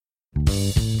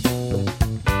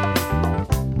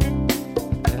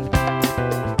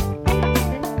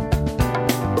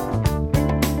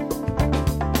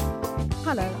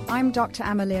I'm Dr.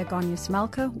 Amalia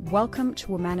Gonyas-Malka. Welcome to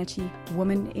Womanity,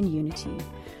 Woman in Unity,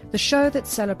 the show that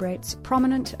celebrates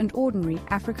prominent and ordinary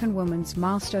African women's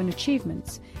milestone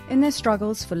achievements in their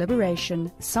struggles for liberation,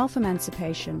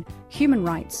 self-emancipation, human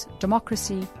rights,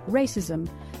 democracy, racism,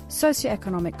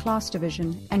 socioeconomic class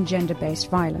division, and gender-based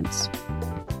violence.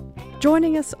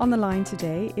 Joining us on the line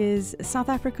today is South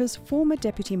Africa's former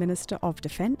Deputy Minister of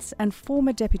Defence and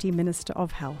former Deputy Minister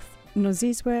of Health,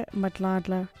 Nozizwe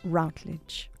Madladla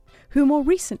Routledge, who more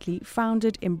recently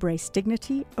founded Embrace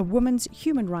Dignity, a women's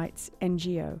human rights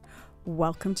NGO.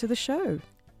 Welcome to the show.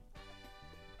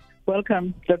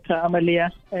 Welcome, Dr.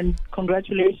 Amalia, and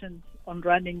congratulations on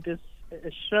running this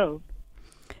show.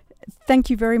 Thank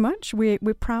you very much. We're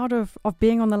proud of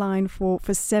being on the line for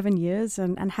 7 years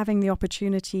and having the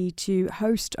opportunity to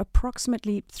host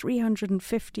approximately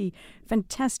 350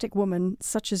 fantastic women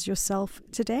such as yourself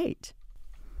to date.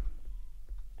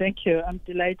 Thank you. I'm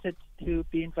delighted to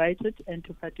be invited and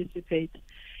to participate.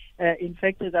 In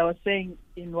fact, as I was saying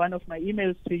in one of my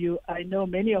emails to you, I know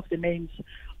many of the names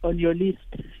on your list,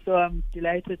 so I'm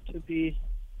delighted to be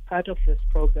part of this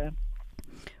program.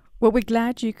 Well, we're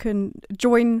glad you can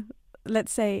join,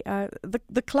 let's say,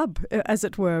 the club, as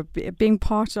it were, being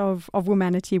part of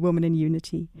Womanity, Women in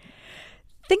Unity.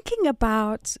 Thinking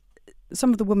about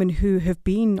some of the women who have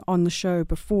been on the show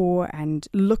before and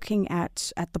looking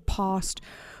at the past.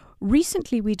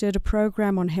 Recently, we did a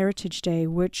program on Heritage Day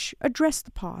which addressed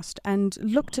the past and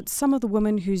looked at some of the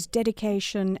women whose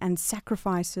dedication and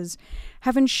sacrifices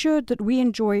have ensured that we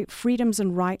enjoy freedoms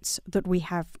and rights that we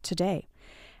have today.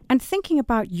 And thinking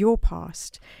about your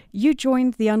past, you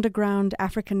joined the underground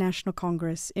African National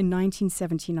Congress in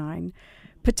 1979,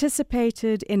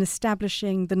 participated in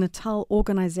establishing the Natal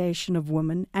Organization of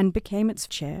Women and became its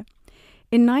chair.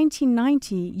 In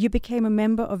 1990, you became a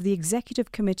member of the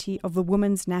Executive Committee of the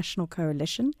Women's National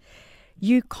Coalition.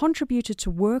 You contributed to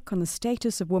work on the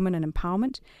status of women and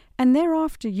empowerment, and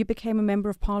thereafter you became a member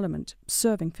of Parliament,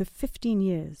 serving for 15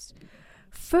 years.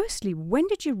 Firstly, when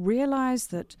did you realize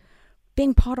that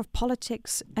being part of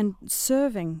politics and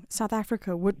serving South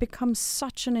Africa would become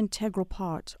such an integral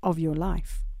part of your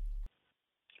life?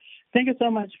 Thank you so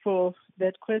much for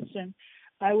that question.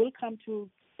 I will come to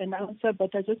an answer,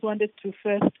 but I just wanted to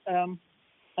first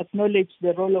acknowledge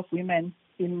the role of women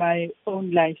in my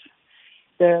own life,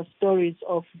 the stories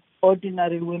of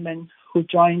ordinary women who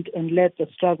joined and led the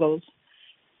struggles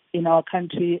in our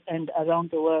country and around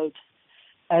the world.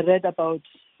 I read about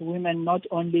women not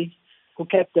only who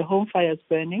kept the home fires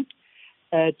burning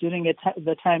during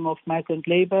the time of migrant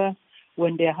labor,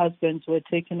 when their husbands were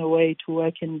taken away to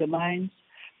work in the mines,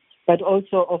 but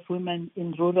also of women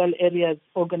in rural areas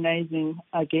organizing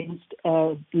against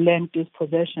land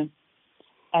dispossession.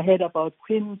 I heard about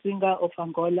Queen Zinga of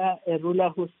Angola, a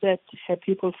ruler who set her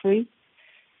people free.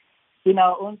 In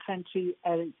our own country,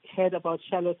 I heard about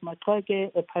Charlotte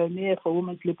Maxeke, a pioneer for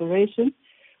women's liberation,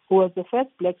 who was the first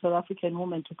Black South African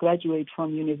woman to graduate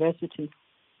from university.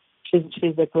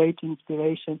 She's a great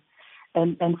inspiration.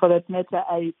 And for that matter,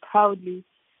 I proudly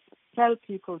tell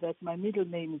people that my middle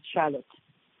name is Charlotte,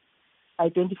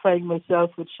 identifying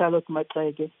myself with Charlotte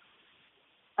Maxeke.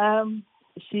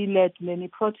 She led many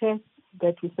protests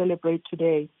that we celebrate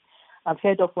today. I've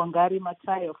heard of Wangari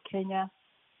Maathai of Kenya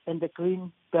and the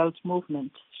Green Belt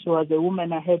movement. She was a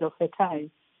woman ahead of her time.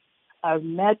 I've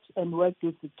met and worked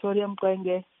with Victoria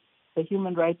Mxenge, a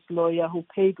human rights lawyer who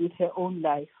paid with her own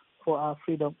life for our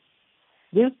freedom.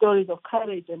 These stories of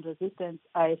courage and resistance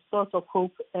are a source of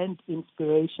hope and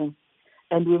inspiration,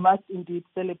 and we must indeed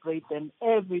celebrate them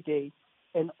every day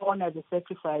and honor the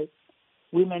sacrifice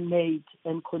women made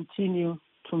and continue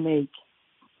to make.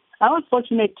 I was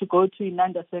fortunate to go to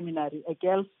Inanda Seminary, a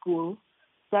girls' school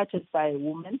started by a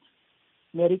woman,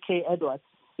 Mary Kay Edwards,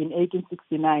 in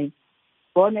 1869.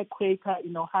 Born a Quaker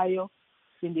in Ohio,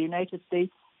 in the United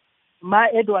States. Ma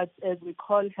Edwards, as we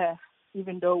call her,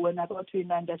 even though when I got to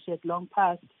Inanda she had long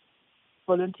passed,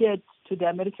 volunteered to the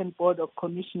American Board of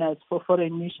Commissioners for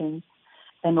Foreign Missions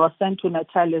and was sent to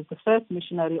Natal as the first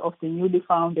missionary of the newly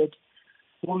founded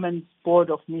Women's Board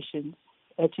of Missions.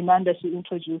 At Inanda, she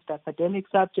introduced academic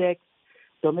subjects,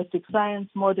 domestic science,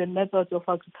 modern methods of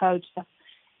agriculture,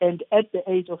 and at the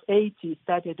age of 80,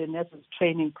 started a nurses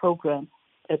training program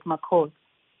at McCall.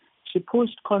 She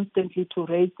pushed constantly to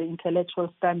raise the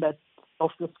intellectual standards of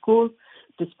the school,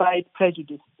 despite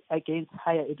prejudice against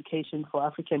higher education for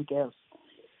African girls.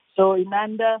 So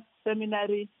Inanda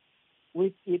Seminary,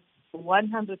 with its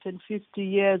 150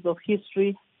 years of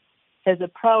history, has a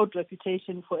proud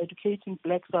reputation for educating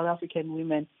Black South African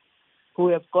women who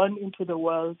have gone into the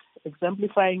world,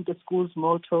 exemplifying the school's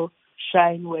motto,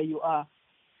 "Shine where you are."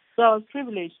 So I was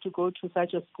privileged to go to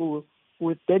such a school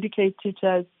with dedicated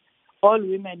teachers, all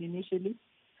women initially,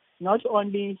 not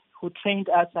only who trained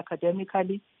us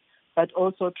academically, but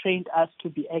also trained us to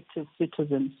be active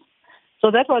citizens. So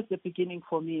that was the beginning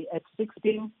for me. At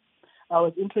 16, I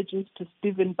was introduced to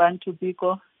Stephen Bantu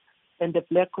Biko and the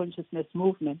Black Consciousness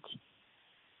Movement.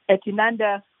 At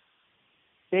Inanda,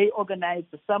 they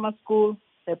organized the summer school,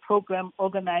 a program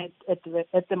organized at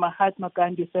the Mahatma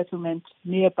Gandhi settlement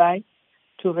nearby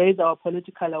to raise our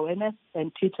political awareness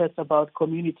and teach us about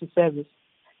community service.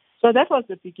 So that was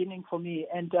the beginning for me,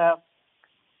 and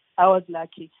I was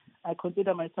lucky. I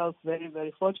consider myself very,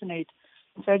 very fortunate.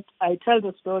 In fact, I tell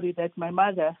the story that my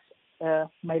mother,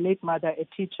 my late mother, a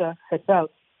teacher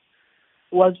herself,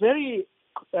 was very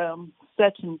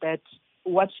certain that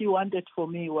what she wanted for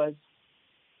me was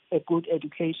a good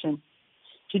education.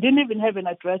 She didn't even have an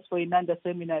address for Inanda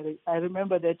Seminary. I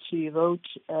remember that she wrote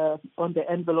on the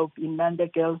envelope Inanda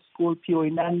Girls School, Pure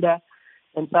Inanda,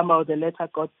 and somehow the letter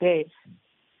got there.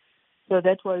 So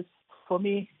that was, for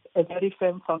me, a very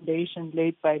firm foundation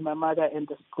laid by my mother and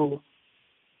the school.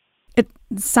 It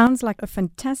sounds like a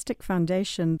fantastic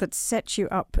foundation that sets you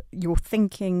up, your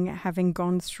thinking, having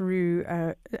gone through,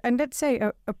 and let's say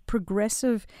a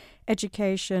progressive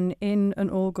education in an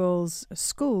all-girls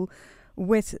school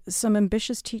with some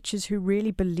ambitious teachers who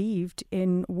really believed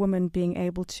in women being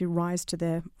able to rise to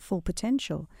their full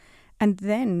potential. And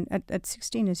then at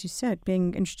 16, as you said,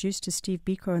 being introduced to Steve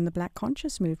Biko and the Black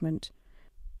Conscious Movement.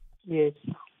 Yes.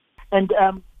 And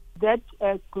that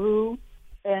grew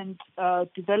and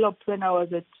developed when I was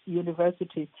at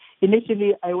university.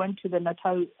 Initially, I went to the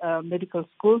Natal Medical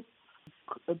School,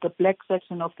 the black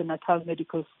section of the Natal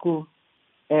Medical School,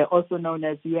 also known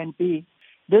as UNB.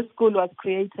 This school was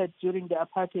created during the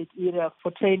apartheid era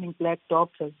for training black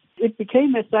doctors. It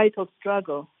became a site of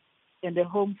struggle and a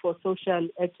home for social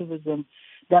activism.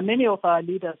 There are many of our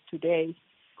leaders today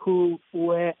who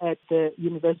were at the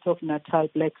University of Natal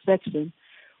Black Section.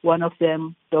 One of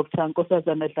them, Dr.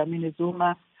 Nkosazana Dlamini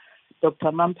Zuma,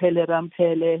 Dr. Mamphele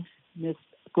Ramphele, Ms.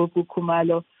 Gugu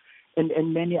Khumalo,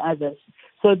 and many others.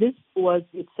 So this was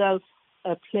itself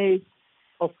a place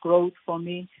of growth for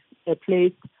me, a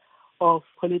place of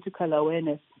political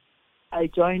awareness. I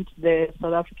joined the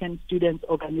South African Students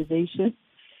Organization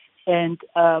and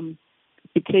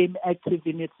became active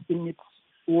in its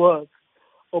work,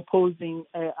 opposing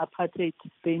apartheid,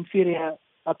 the inferior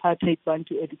apartheid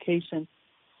Bantu education,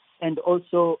 and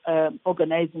also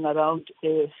organizing around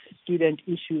student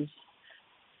issues.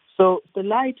 So the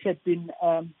light had been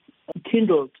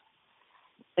kindled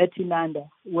at Inanda,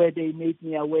 where they made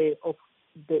me aware of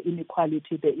the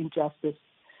inequality, the injustice.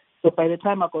 So by the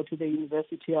time I got to the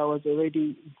university, I was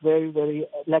already very, very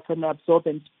like an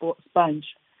absorbent sponge,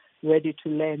 ready to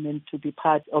learn and to be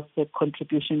part of the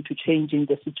contribution to changing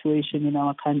the situation in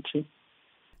our country.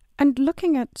 And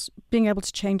looking at being able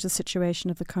to change the situation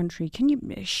of the country, can you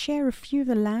share a few of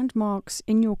the landmarks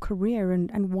in your career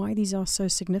and why these are so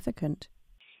significant?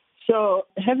 So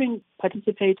having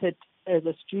participated as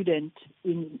a student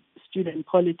in student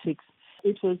politics,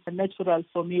 it was natural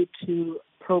for me to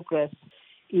progress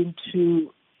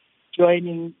into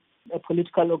joining a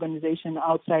political organization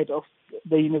outside of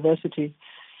the university.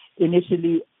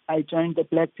 Initially, I joined the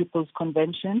Black People's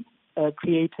Convention,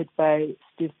 created by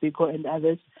Steve Biko and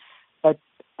others. But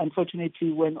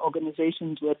unfortunately, when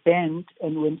organizations were banned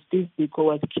and when Steve Biko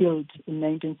was killed in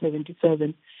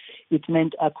 1977, it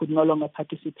meant I could no longer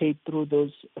participate through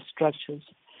those structures.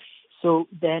 So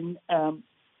then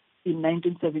in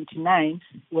 1979,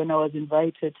 when I was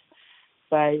invited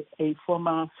by a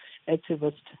former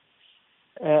activist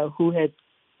who had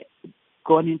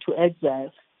gone into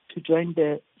exile to join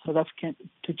the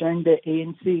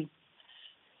ANC,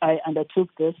 I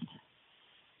undertook this,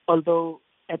 although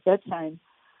at that time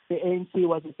the ANC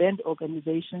was a banned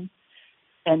organization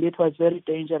and it was very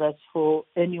dangerous for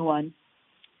anyone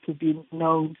to be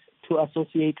known to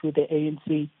associate with the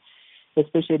ANC,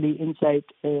 especially inside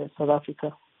South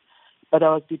Africa. But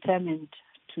I was determined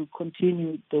to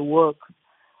continue the work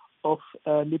of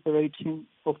liberating,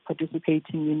 of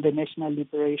participating in the national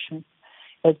liberation.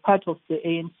 As part of the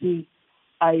ANC,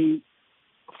 I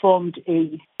formed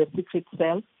a secret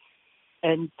cell,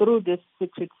 and through this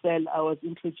secret cell, I was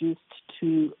introduced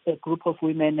to a group of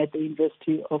women at the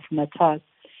University of Natal.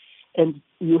 And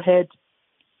you heard,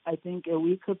 I think a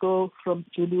week ago, from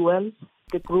Julie Wells,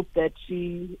 the group that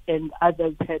she and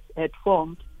others had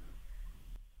formed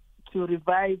to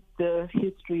revive the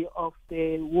history of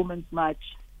the Women's March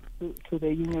to the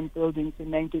Union Buildings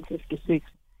in 1956.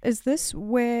 Is this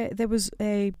where there was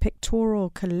a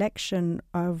pictorial collection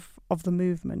of the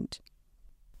movement?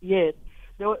 Yes.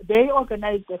 They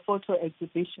organized a photo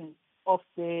exhibition of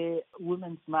the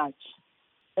Women's March.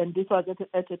 And this was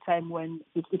at a time when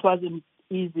it wasn't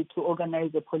easy to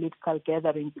organize a political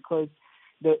gathering because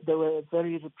there were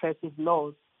very repressive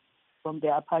laws from the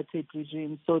apartheid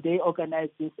regime. So they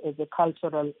organized this as a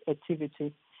cultural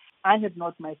activity. I had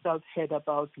not myself heard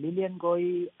about Lilian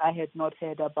Ngoyi. I had not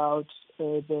heard about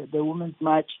the Women's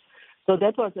March. So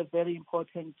that was a very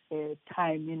important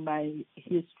time in my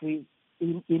history,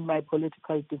 in my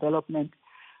political development,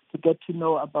 to get to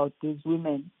know about these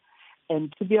women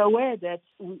and to be aware that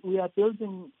we are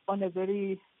building on a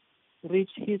very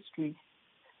rich history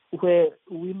where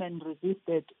women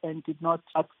resisted and did not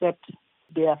accept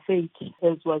their fate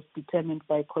as was determined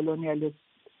by colonialist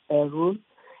rule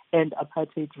and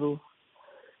apartheid rule.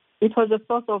 It was a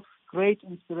source of great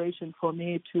inspiration for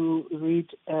me to read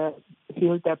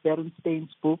Hilda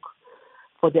Bernstein's book,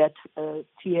 For Their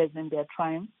Tears and Their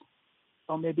Triumphs,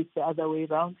 or maybe it's the other way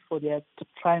around, For Their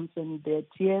Triumphs and Their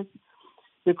Tears,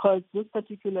 because this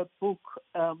particular book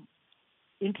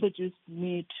introduced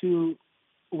me to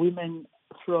women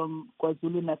from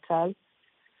KwaZulu-Natal.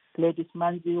 Gladys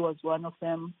Manzi was one of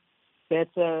them,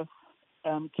 Bertha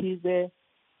Kize,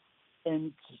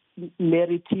 and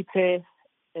Mary Tipe,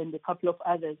 and a couple of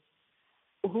others,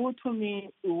 who to me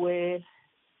were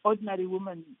ordinary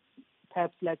women,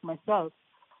 perhaps like myself,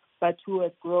 but who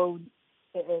had grown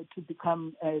to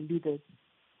become leaders.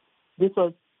 This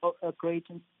was a great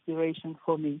inspiration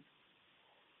for me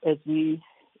as we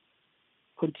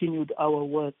continued our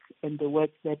work and the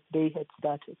work that they had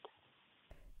started.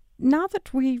 Now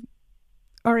that we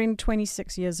are in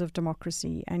 26 years of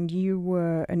democracy and you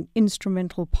were an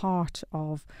instrumental part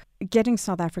of getting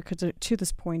South Africa to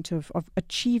this point of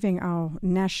achieving our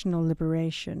national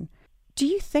liberation, do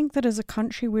you think that as a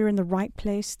country we're in the right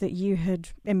place that you had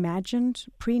imagined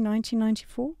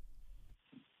pre-1994?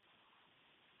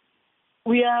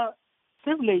 We are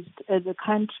privileged as a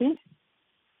country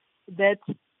that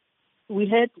we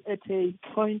had at a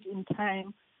point in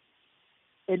time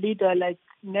a leader like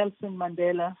Nelson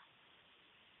Mandela,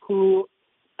 who,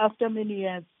 after many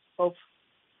years of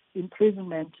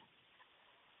imprisonment,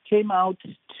 came out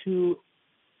to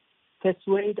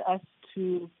persuade us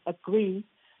to agree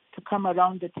to come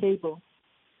around the table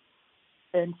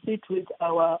and sit with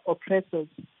our oppressors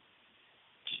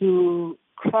to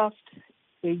craft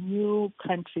a new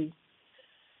country.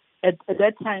 At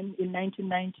that time, in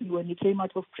 1990, when he came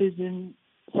out of prison,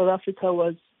 South Africa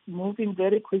was moving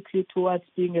very quickly towards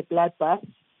being a bloodbath.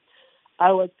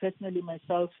 I was personally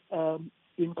myself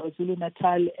in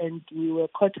KwaZulu-Natal, and we were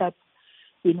caught up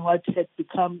in what had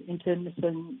become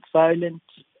intermittent violence,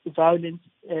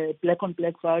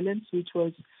 black-on-black violence, which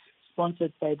was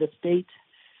sponsored by the state,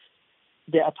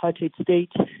 the apartheid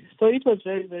state. So it was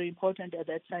very, very important at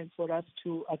that time for us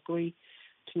to agree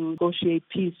to negotiate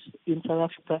peace in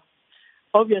South Africa.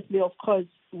 Obviously, of course,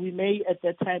 we may at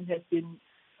that time have been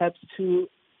perhaps too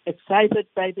excited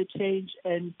by the change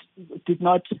and did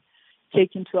not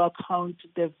take into account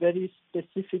the very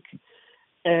specific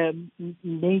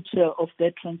nature of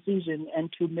that transition,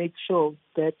 and to make sure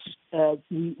that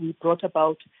we brought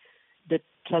about the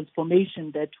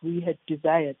transformation that we had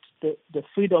desired, the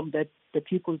freedom that the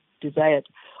people desired.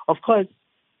 Of course,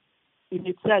 in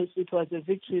itself, it was a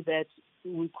victory that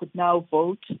we could now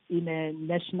vote in a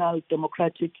national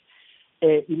democratic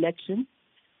election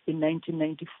in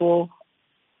 1994.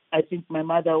 I think my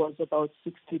mother was about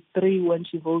 63 when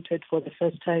she voted for the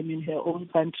first time in her own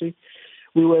country.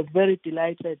 We were very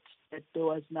delighted that there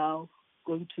was now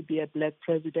going to be a black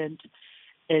president,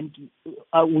 and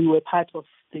we were part of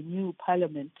the new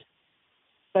parliament.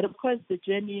 But of course, the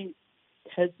journey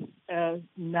has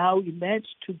now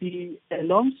emerged to be a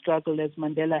long struggle, as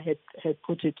Mandela had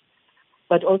put it.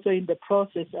 But also in the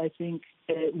process, I think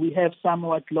we have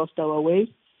somewhat lost our way,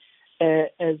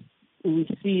 as we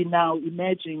see now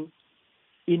emerging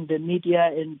in the media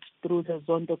and through the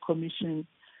Zondo Commission,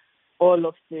 all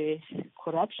of the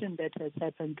corruption that has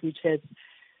happened, which has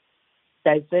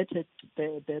diverted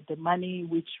the money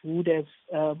which would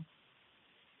have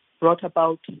brought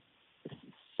about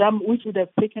which would have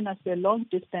taken us a long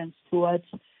distance towards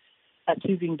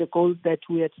achieving the goals that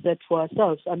we had set for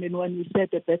ourselves. I mean, when we said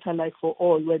a better life for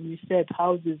all, when we said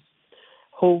houses,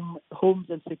 homes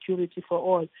and security for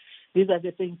all, these are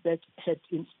the things that had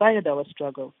inspired our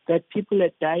struggle, that people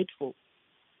had died for.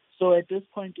 So at this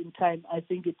point in time, I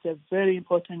think it's a very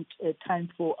important time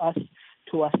for us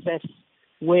to assess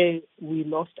where we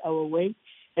lost our way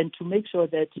and to make sure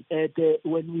that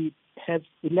when we have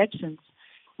elections,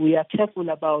 we are careful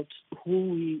about who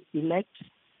we elect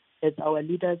as our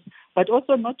leaders, but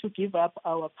also not to give up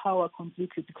our power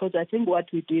completely, because I think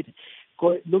what we did,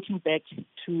 looking back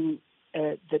to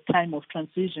the time of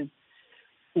transition,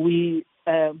 we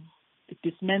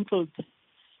dismantled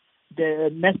the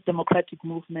mass democratic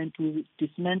movement, we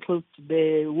dismantled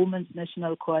the Women's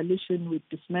National Coalition, we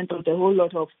dismantled a whole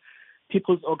lot of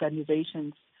people's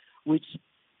organizations, which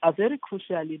are very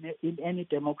crucial in any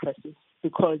democracy,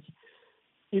 because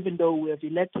even though we have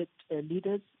elected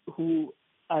leaders who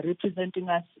are representing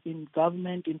us in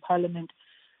government, in parliament,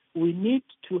 we need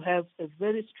to have a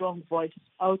very strong voice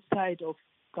outside of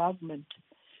government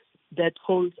that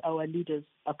holds our leaders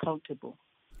accountable.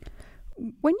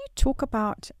 When you talk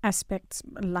about aspects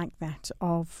like that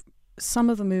of some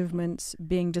of the movements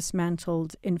being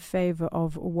dismantled in favor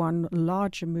of one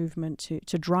larger movement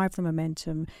to drive the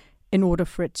momentum in order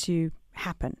for it to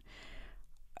happen,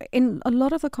 in a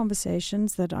lot of the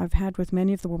conversations that I've had with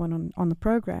many of the women on the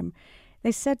program,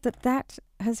 they said that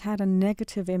has had a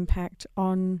negative impact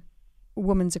on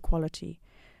women's equality,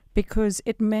 because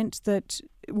it meant that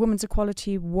women's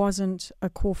equality wasn't a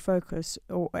core focus.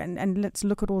 And let's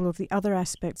look at all of the other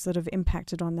aspects that have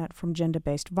impacted on that, from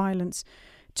gender-based violence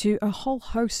to a whole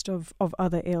host of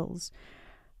other ills.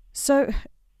 So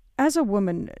as a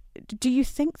woman, do you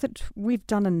think that we've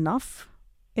done enough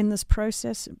in this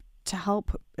process to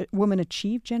help women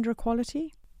achieve gender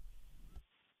equality?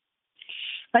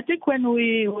 I think when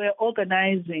we were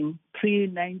organizing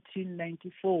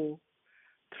pre-1994,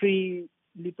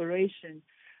 pre-liberation,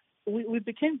 we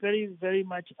became very, very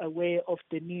much aware of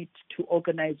the need to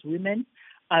organize women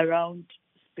around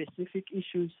specific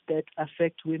issues that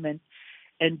affect women.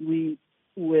 And we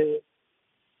were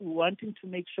wanting to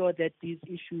make sure that these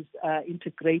issues are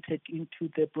integrated into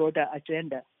the broader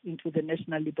agenda, into the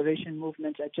National Liberation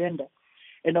Movement agenda.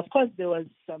 And of course, there was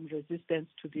some resistance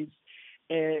to this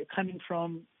coming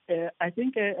from, I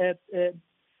think, a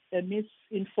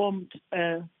misinformed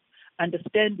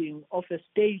understanding of a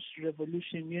staged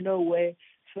revolution, where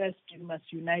first you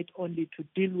must unite only to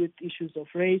deal with issues of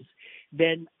race,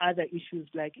 then other issues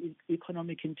like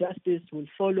economic injustice will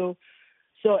follow.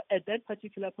 So at that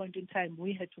particular point in time,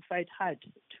 we had to fight hard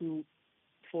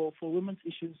for women's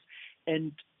issues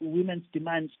and women's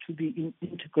demands to be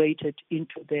integrated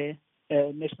into the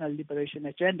National Liberation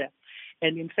Agenda.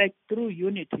 And in fact, through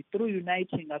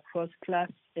uniting across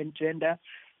class and gender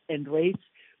and race,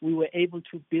 we were able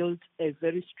to build a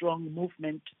very strong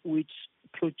movement which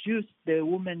produced the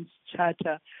Women's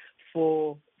Charter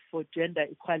for Gender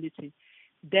Equality.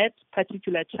 That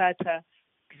particular charter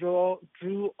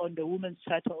drew on the Women's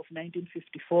Charter of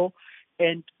 1954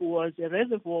 and was a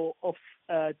reservoir of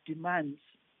demands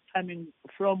coming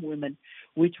from women,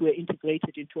 which were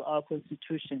integrated into our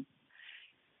constitution.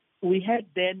 We had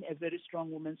then a very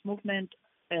strong women's movement,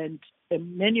 and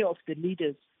many of the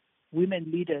leaders,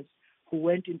 women leaders, who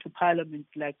went into parliament,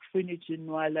 like Finiji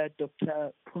Nwala,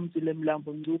 Dr. Phumzile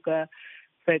Mlambo-Ngcuka,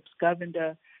 Fex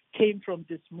Govender, came from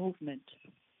this movement.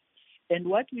 And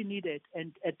what we needed,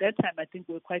 and at that time I think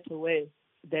we were quite aware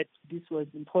that this was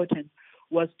important,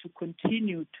 was to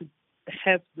continue to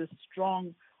have the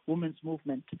strong women's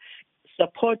movement,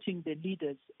 supporting the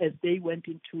leaders as they went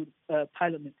into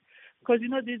parliament. Because,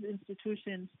 these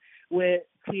institutions were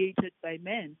created by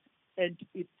men, and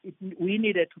we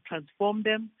needed to transform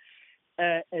them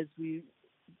as we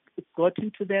got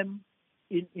into them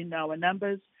in our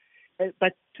numbers.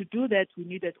 But to do that, we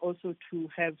needed also to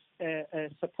have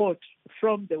support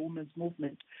from the women's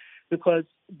movement, because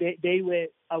they were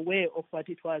aware of what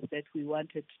it was that we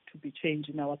wanted to be changed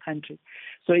in our country.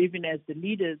 So even as the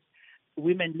leaders,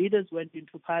 women leaders went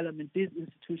into parliament, these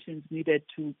institutions needed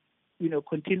to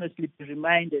continuously be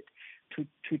reminded to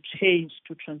change,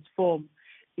 to transform,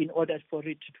 in order for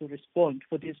it to respond,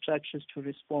 for these structures to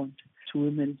respond to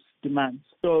women's demands.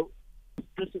 So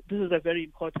this is a very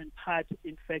important part,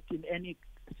 in fact, in any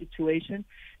situation.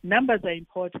 Numbers are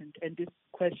important, and this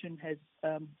question has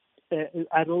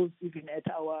arose even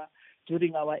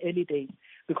during our early days,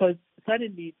 because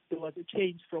suddenly there was a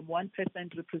change from 1%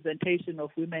 representation of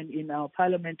women in our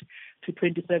parliament to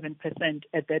 27%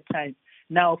 at that time.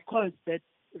 Now, of course, that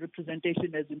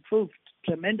representation has improved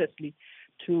tremendously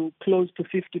to close to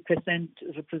 50%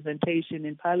 representation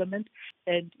in parliament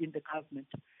and in the government.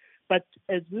 But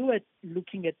as we were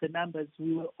looking at the numbers,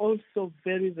 we were also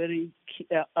very, very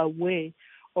aware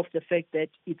of the fact that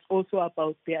it's also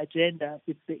about the agenda.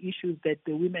 It's the issues that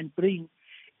the women bring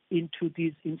into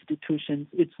these institutions.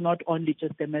 It's not only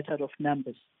just a matter of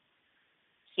numbers.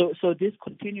 So this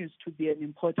continues to be an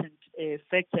important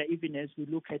factor, even as we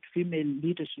look at female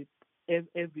leadership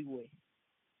everywhere.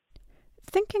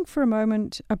 Thinking for a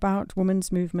moment about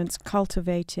women's movements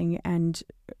cultivating and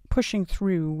pushing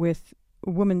through with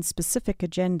women-specific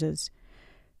agendas.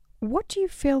 What do you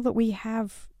feel that we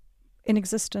have in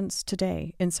existence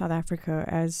today in South Africa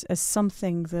as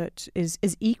something that is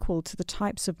equal to the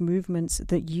types of movements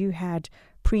that you had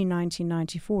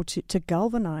pre-1994 to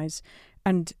galvanize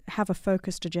and have a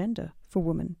focused agenda for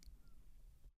women?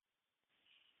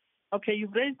 Okay,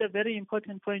 you've raised a very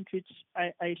important point, which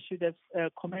I should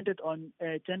have commented on,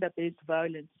 gender-based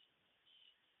violence,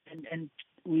 and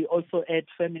we also add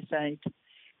femicide.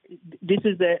 This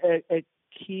is a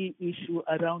key issue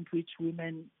around which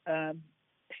women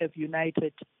have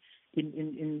united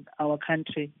in our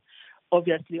country.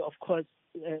 Obviously, of course,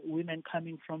 women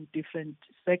coming from different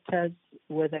sectors,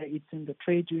 whether it's in the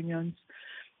trade unions,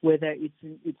 whether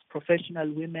it's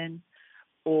professional women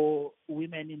or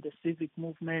women in the civic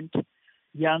movement,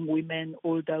 young women,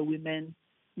 older women,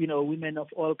 women of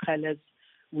all colors,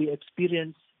 we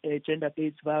experience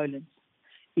gender-based violence.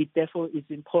 It therefore is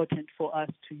important for us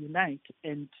to unite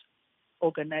and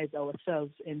organize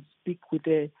ourselves and speak with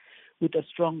a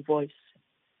strong voice,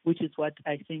 which is what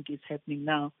I think is happening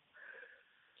now.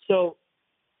 So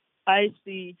I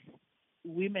see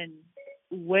women,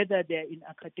 whether they're in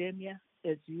academia,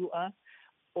 as you are,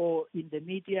 or in the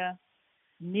media,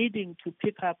 needing to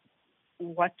pick up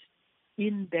what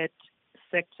in that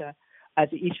sector are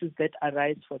the issues that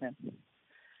arise for them.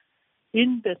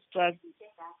 In the struggle,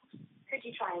 could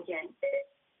you try again?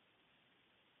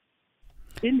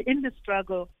 In the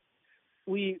struggle,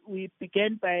 we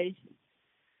began by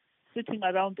sitting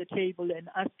around the table and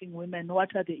asking women,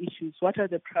 what are the issues? What are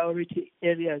the priority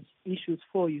areas, issues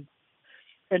for you?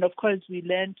 And of course, we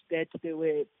learned that there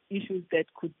were issues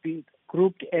that could be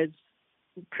grouped as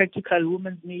practical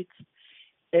women's needs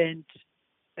and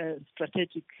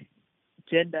strategic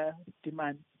gender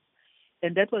demands.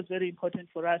 And that was very important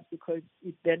for us because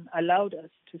it then allowed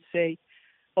us to say,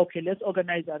 okay, let's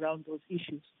organize around those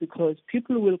issues, because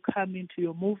people will come into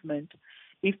your movement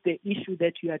if the issue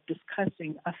that you are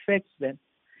discussing affects them.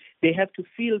 They have to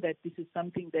feel that this is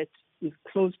something that is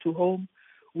close to home,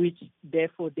 which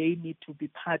therefore they need to be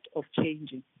part of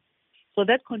changing. So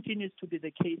that continues to be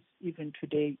the case even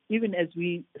today, even as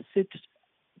we sit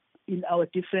in our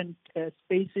different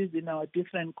spaces, in our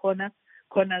different corners,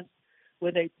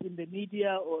 whether it's in the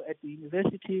media or at the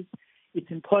universities. It's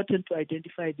important to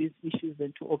identify these issues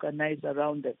and to organize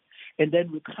around them. And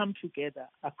then we come together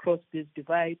across these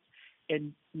divides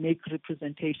and make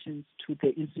representations to the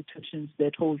institutions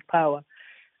that hold power.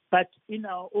 But in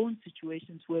our own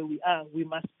situations where we are, we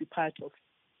must be part of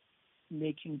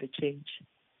making the change.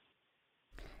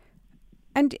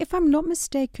 And if I'm not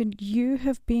mistaken, you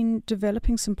have been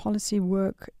developing some policy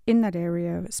work in that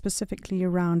area, specifically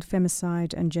around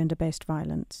femicide and gender-based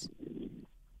violence.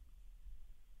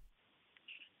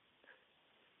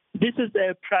 This is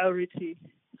a priority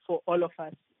for all of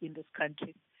us in this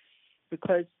country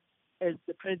because, as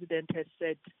the President has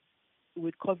said,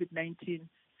 with COVID-19,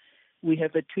 we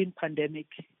have a twin pandemic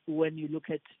when you look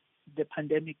at the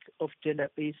pandemic of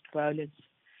gender-based violence,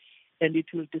 and it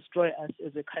will destroy us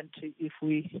as a country if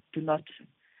we do not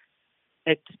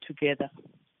act together.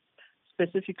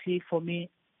 Specifically for me,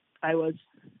 I was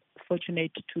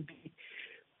fortunate to be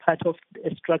part of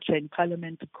a structure in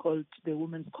Parliament called the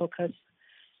Women's Caucus.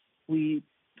 We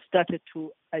started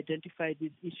to identify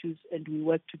these issues and we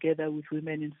worked together with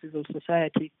women in civil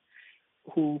society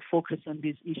who focus on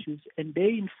these issues, and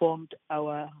they informed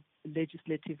our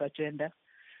legislative agenda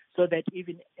so that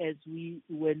even as we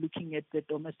were looking at the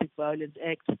Domestic Violence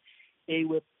Act, they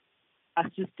were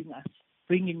assisting us,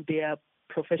 bringing their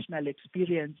professional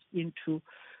experience into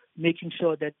making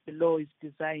sure that the law is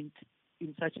designed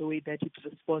in such a way that it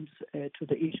responds to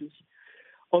the issues.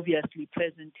 Obviously,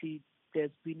 presently,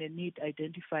 there's been a need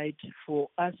identified for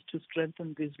us to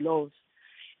strengthen these laws.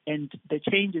 And the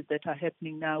changes that are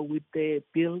happening now with the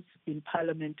bills in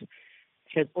Parliament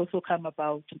has also come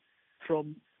about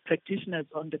from practitioners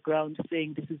on the ground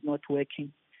saying this is not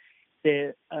working.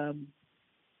 The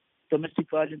Domestic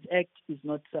Violence Act is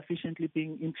not sufficiently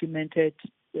being implemented.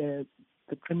 The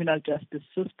criminal justice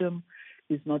system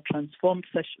is not transformed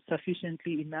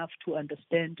sufficiently enough to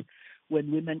understand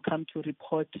when women come to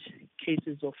report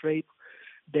cases of rape.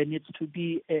 There needs to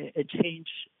be a change,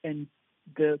 and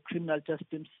the criminal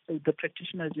justice, the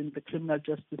practitioners in the criminal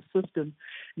justice system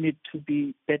need to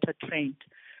be better trained.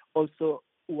 Also,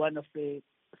 one of the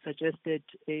suggested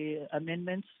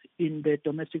amendments in the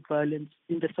Domestic Violence,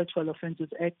 in the Sexual Offences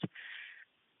Act,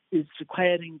 is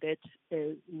requiring that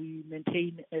we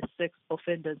maintain a sex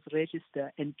offenders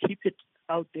register and keep it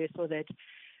out there so that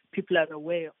people are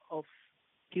aware of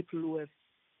people who have,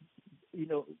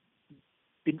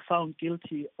 been found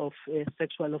guilty of a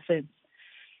sexual offense.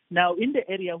 Now, in the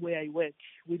area where I work,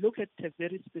 we look at a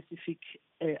very specific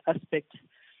aspect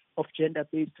of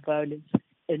gender-based violence,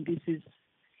 and this is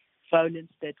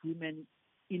violence that women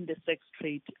in the sex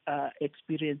trade are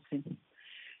experiencing.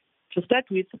 To start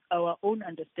with, our own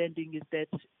understanding is that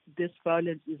this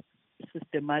violence is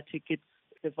systematic. It's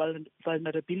the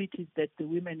vulnerabilities that the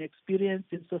women experience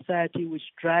in society which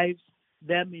drives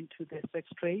them into the sex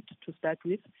trade, to start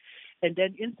with. And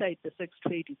then inside the sex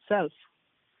trade itself,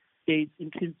 there is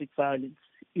intrinsic violence.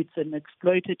 It's an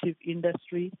exploitative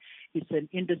industry. It's an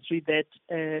industry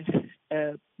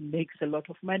that makes a lot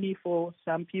of money for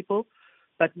some people,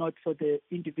 but not for the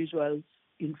individuals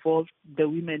involved, the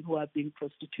women who are being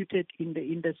prostituted in the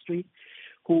industry,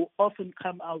 who often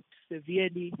come out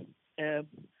severely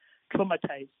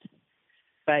traumatized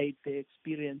by the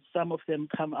experience. Some of them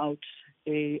come out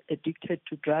addicted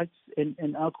to drugs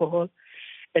and alcohol.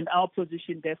 And our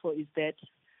position, therefore, is that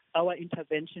our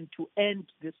intervention to end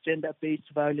this gender-based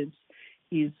violence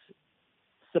is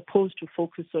supposed to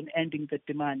focus on ending the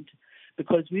demand,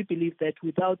 because we believe that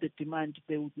without the demand,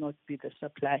 there would not be the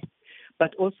supply.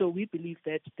 But also we believe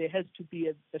that there has to be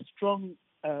a strong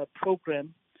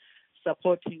program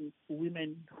supporting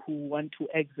women who want to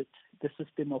exit the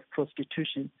system of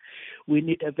prostitution. We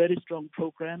need a very strong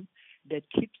program that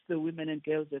keeps the women and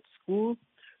girls at school,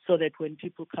 so that when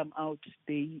people come out,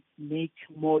 they make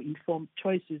more informed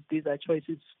choices. These are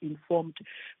choices informed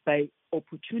by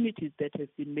opportunities that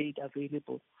have been made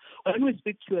available. When we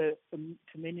speak to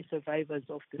many survivors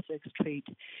of the sex trade,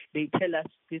 they tell us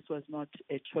this was not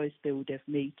a choice they would have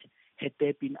made had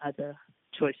there been other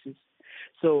choices.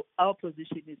 So our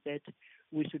position is that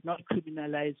we should not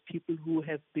criminalize people who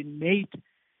have been made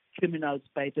criminals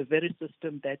by the very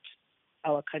system that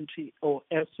our country or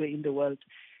elsewhere in the world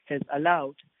has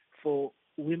allowed for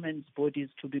women's bodies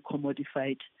to be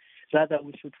commodified. Rather,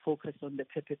 we should focus on the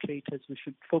perpetrators. We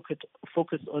should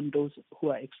focus on those who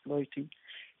are exploiting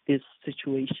this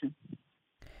situation.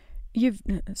 You've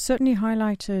certainly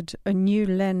highlighted a new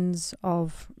lens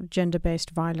of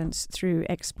gender-based violence through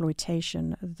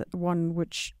exploitation, one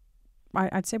which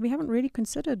I'd say we haven't really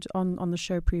considered on the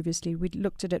show previously. We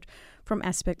looked at it from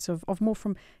aspects of more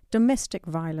from domestic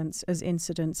violence as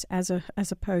incidents as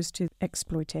opposed to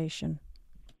exploitation.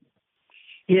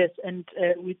 Yes, and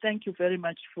we thank you very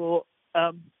much for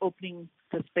opening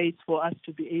the space for us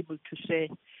to be able to share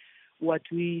what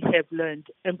we have learned.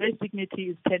 Embrace Dignity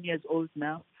is 10 years old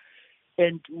now,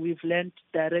 and we've learned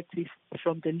directly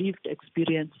from the lived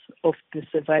experience of the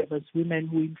survivors, women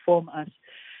who inform us,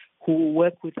 who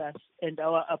work with us, and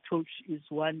our approach is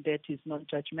one that is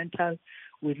non-judgmental.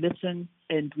 We listen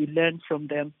and we learn from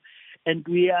them, and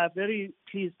we are very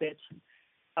pleased that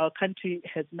our country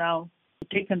has now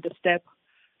taken the step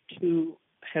to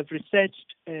have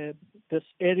researched this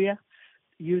area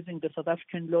using the South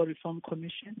African Law Reform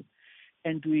Commission,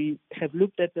 and we have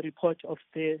looked at the report of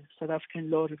the South African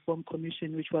Law Reform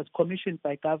Commission, which was commissioned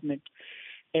by government,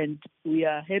 and we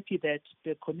are happy that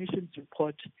the Commission's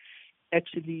report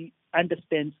actually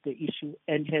understands the issue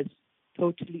and has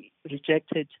totally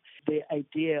rejected the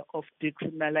idea of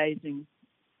decriminalizing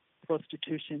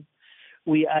prostitution.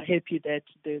 We are happy that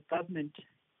the government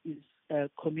is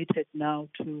committed now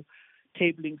to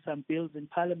tabling some bills in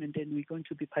Parliament, and we're going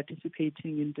to be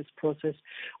participating in this process.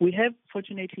 We have,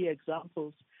 fortunately,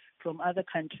 examples from other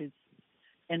countries,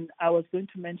 and I was going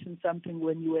to mention something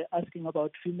when you were asking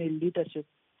about female leadership.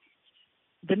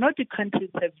 The Nordic countries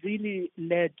have really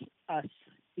led us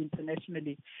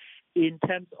internationally in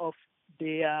terms of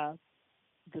the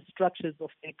structures of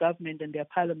their government and their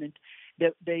parliament.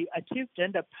 They achieved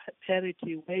gender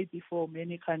parity way before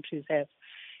many countries have.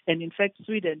 And in fact,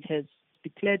 Sweden has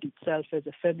declared itself as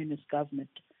a feminist government.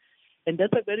 And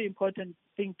that's a very important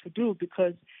thing to do,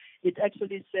 because it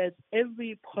actually says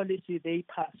every policy they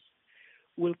pass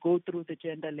will go through the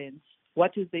gender lens.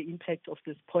 What is the impact of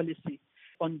this policy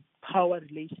on power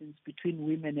relations between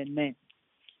women and men?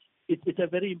 It's a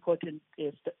very important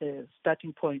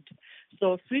starting point.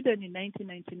 So Sweden in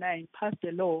 1999 passed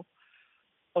a law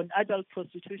on adult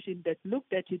prostitution that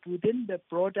looked at it within the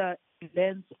broader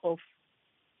lens of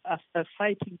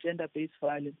fighting gender-based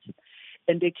violence.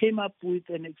 And they came up with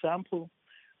an example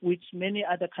which many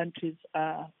other countries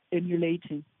are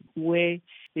emulating, where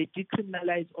they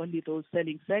decriminalize only those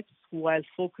selling sex while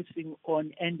focusing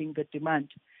on ending the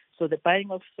demand. So the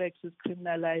buying of sex is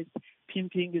criminalized,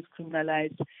 pimping is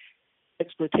criminalized,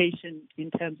 exploitation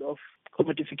in terms of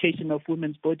commodification of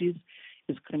women's bodies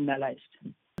is criminalized.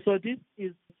 So this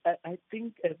is, I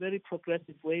think, a very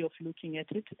progressive way of looking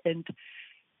at it, and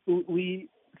we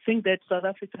think that South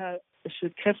Africa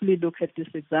should carefully look at this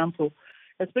example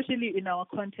especially in our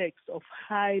context of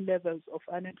high levels of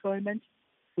unemployment,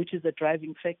 which is a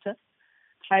driving factor,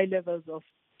 high levels of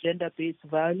gender-based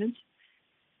violence,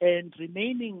 and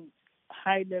remaining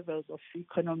high levels of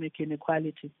economic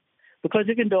inequality. Because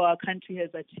even though our country has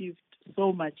achieved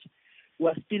so much,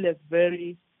 we're still a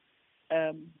very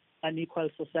unequal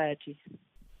society.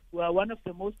 We are one of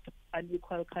the most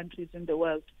unequal countries in the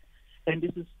world, and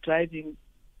this is driving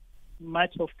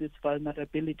much of this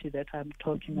vulnerability that I'm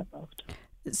talking about.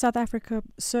 South Africa,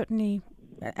 certainly,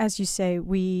 as you say,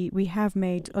 we have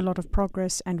made a lot of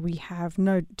progress, and we have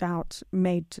no doubt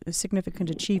made significant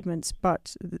achievements,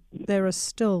 but there are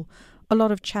still a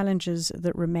lot of challenges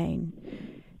that remain.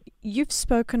 You've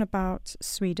spoken about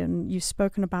Sweden, you've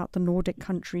spoken about the Nordic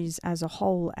countries as a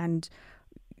whole, and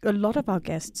a lot of our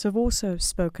guests have also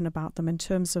spoken about them in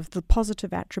terms of the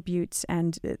positive attributes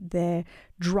and their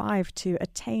drive to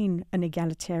attain an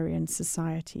egalitarian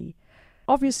society.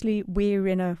 Obviously, we're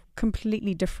in a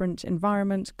completely different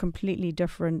environment, completely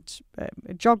different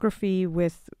geography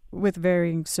with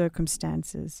varying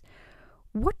circumstances.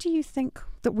 What do you think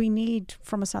that we need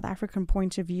from a South African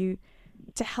point of view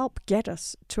to help get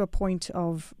us to a point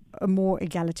of a more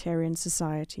egalitarian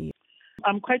society?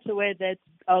 I'm quite aware that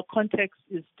our context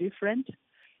is different,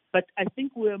 but I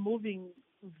think we're moving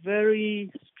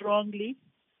very strongly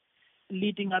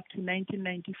leading up to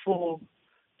 1994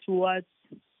 towards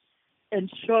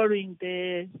ensuring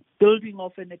the building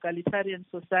of an egalitarian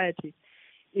society.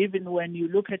 Even when you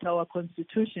look at our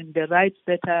constitution, the rights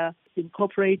that are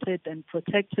incorporated and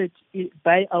protected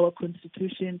by our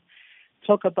constitution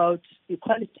talk about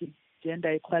equality, gender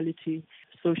equality,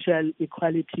 social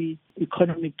equality,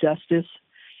 economic justice.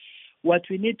 What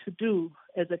we need to do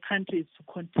as a country is to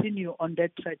continue on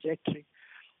that trajectory,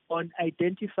 on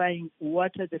identifying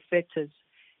what are the factors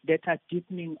that are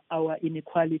deepening our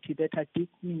inequality, that are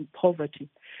deepening poverty.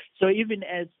 So even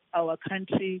as our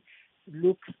country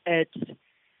looks at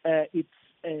its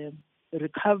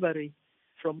recovery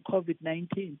from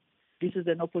COVID-19, this is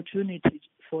an opportunity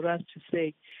for us to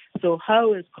say, so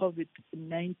how has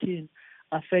COVID-19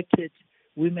 affected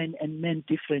women and men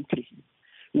differently?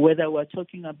 Whether we're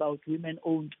talking about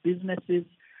women-owned businesses,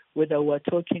 whether we're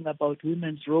talking about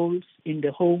women's roles in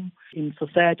the home, in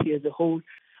society as a whole,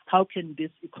 how can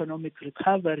this economic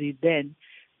recovery then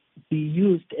be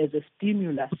used as a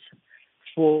stimulus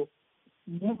for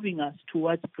moving us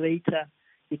towards greater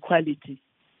equality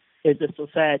as a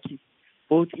society,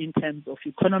 both in terms of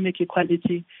economic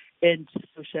equality and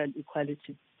social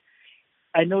equality?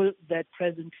 I know that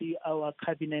presently our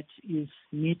cabinet is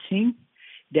meeting.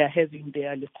 They're having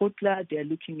their lekgotla. They're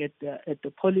looking at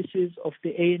the policies of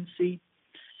the ANC.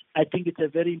 I think it's a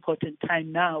very important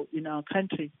time now in our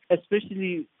country,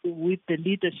 especially with the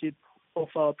leadership of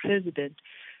our president,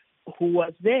 who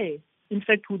was there, in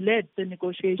fact, who led the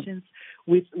negotiations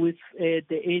with the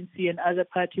ANC and other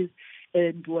parties,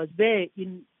 and was there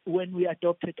when we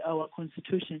adopted our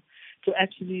constitution, to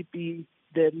actually be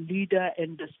the leader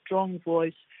and the strong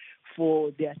voice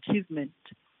for the achievement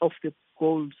of the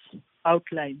goals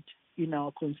outlined in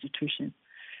our constitution.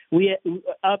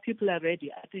 Our people are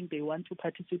ready. I think they want to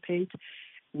participate.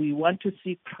 We want to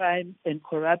see crime and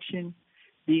corruption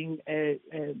being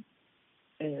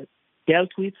dealt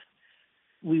with.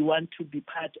 We want to be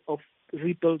part of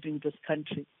rebuilding this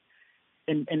country.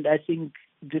 And I think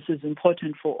this is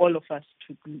important for all of us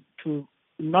to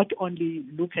not only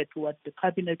look at what the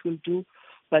cabinet will do,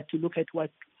 but to look at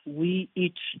what we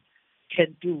each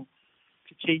can do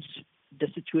to change the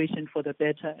situation for the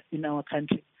better in our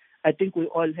country. I think we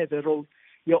all have a role.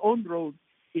 Your own role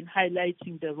in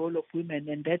highlighting the role of women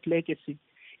and that legacy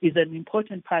is an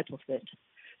important part of that.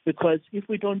 Because if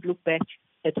we don't look back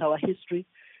at our history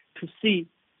to see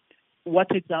what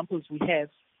examples we have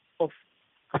of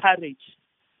courage,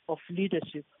 of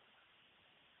leadership,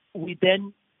 we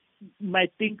then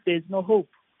might think there's no hope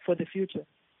for the future.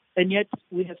 And yet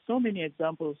we have so many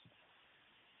examples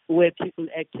where people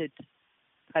acted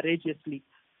courageously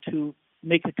to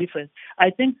make a difference. I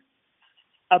think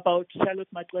about Charlotte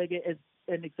Maxeke as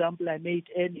an example I made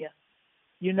earlier.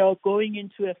 You know, going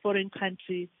into a foreign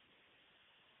country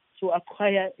to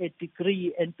acquire a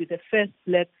degree and be the first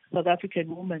Black South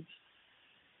African woman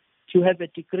to have a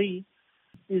degree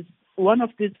is one of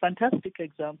these fantastic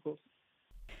examples.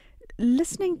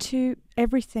 Listening to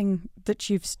everything that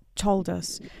you've told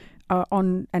us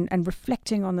on and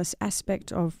reflecting on this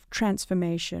aspect of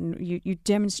transformation, you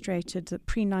demonstrated that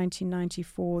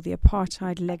pre-1994, the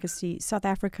apartheid legacy, South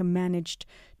Africa managed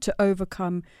to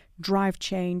overcome, drive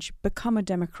change, become a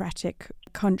democratic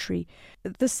country.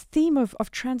 This theme of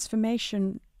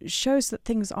transformation shows that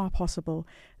things are possible,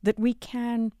 that we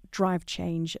can drive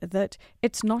change, that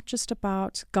it's not just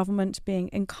about government being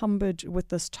encumbered with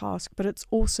this task, but it's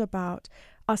also about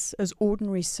us as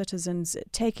ordinary citizens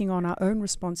taking on our own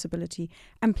responsibility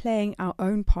and playing our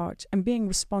own part and being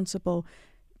responsible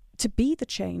to be the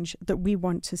change that we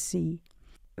want to see.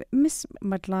 Miss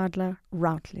Madladla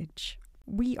Routledge,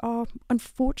 we are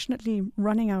unfortunately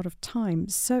running out of time,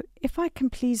 so if I can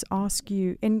please ask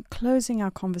you, in closing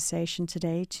our conversation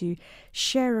today, to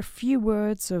share a few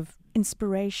words of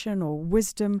inspiration or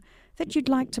wisdom that you'd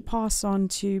like to pass on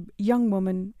to young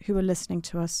women who are listening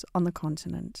to us on the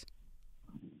continent.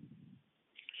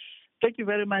 Thank you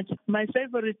very much. My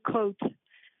favorite quote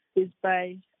is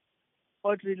by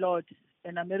Audre Lorde,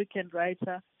 an American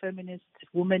writer, feminist,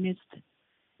 womanist,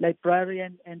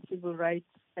 librarian, and civil rights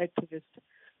activist,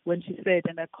 when she said,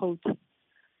 and I quote,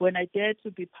 "When I dare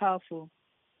to be powerful,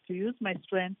 to use my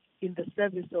strength in the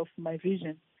service of my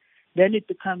vision, then it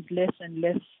becomes less and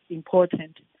less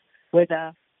important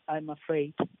whether I'm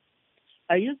afraid."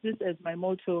 I use this as my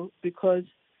motto because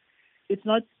it's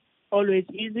not always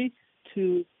easy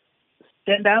to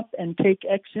stand up and take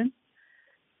action.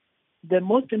 The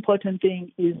most important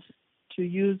thing is to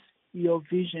use your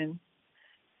vision,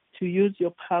 to use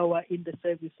your power in the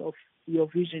service of your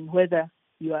vision, whether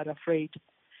you are afraid.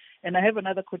 And I have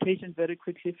another quotation very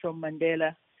quickly from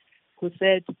Mandela, who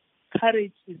said,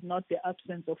 "Courage is not the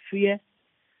absence of fear,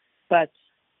 but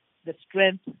the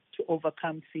strength to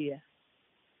overcome fear."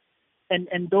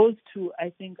 And those two, I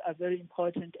think, are very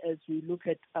important as we look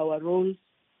at our roles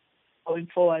going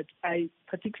forward. I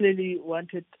particularly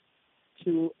wanted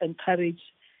to encourage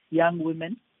young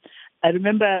women. I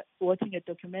remember watching a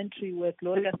documentary where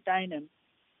Gloria Steinem,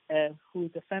 who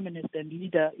is a feminist and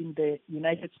leader in the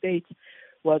United States,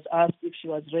 was asked if she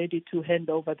was ready to hand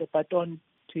over the baton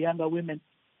to younger women.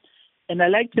 And I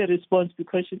liked her response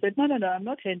because she said, no, I'm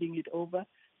not handing it over,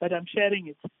 but I'm sharing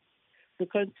it.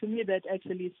 Because to me that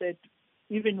actually said,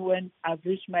 even when I've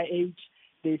reached my age,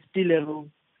 there's still a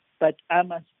room, but I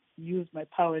must use my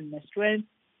power and my strength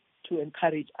to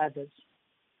encourage others.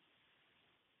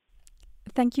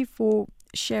 Thank you for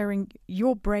sharing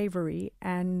your bravery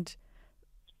and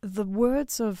the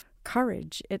words of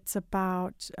courage. It's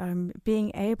about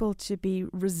being able to be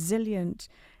resilient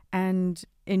and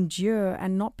endure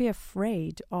and not be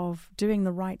afraid of doing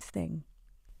the right thing.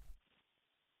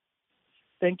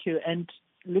 Thank you. And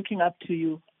looking up to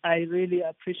you, I really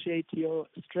appreciate your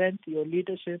strength, your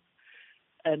leadership.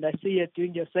 And I see you're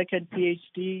doing your second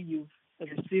PhD. You've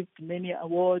received many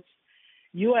awards.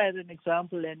 You are an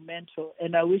example and mentor,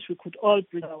 and I wish we could all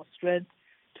bring our strength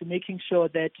to making sure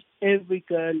that every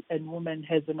girl and woman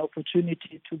has an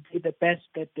opportunity to be the best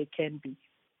that they can be.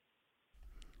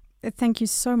 Thank you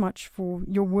so much for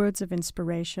your words of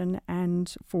inspiration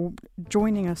and for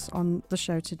joining us on the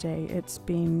show today. It's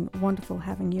been wonderful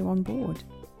having you on board.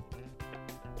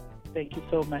 Thank you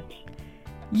so much.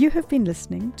 You have been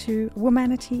listening to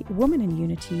Womanity, Woman in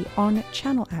Unity on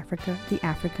Channel Africa, The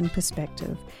African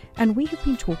Perspective. And we have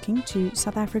been talking to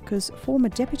South Africa's former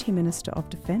Deputy Minister of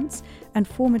Defence and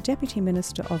former Deputy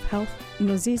Minister of Health,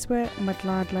 Nozizwe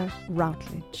Madladla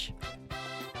Routledge.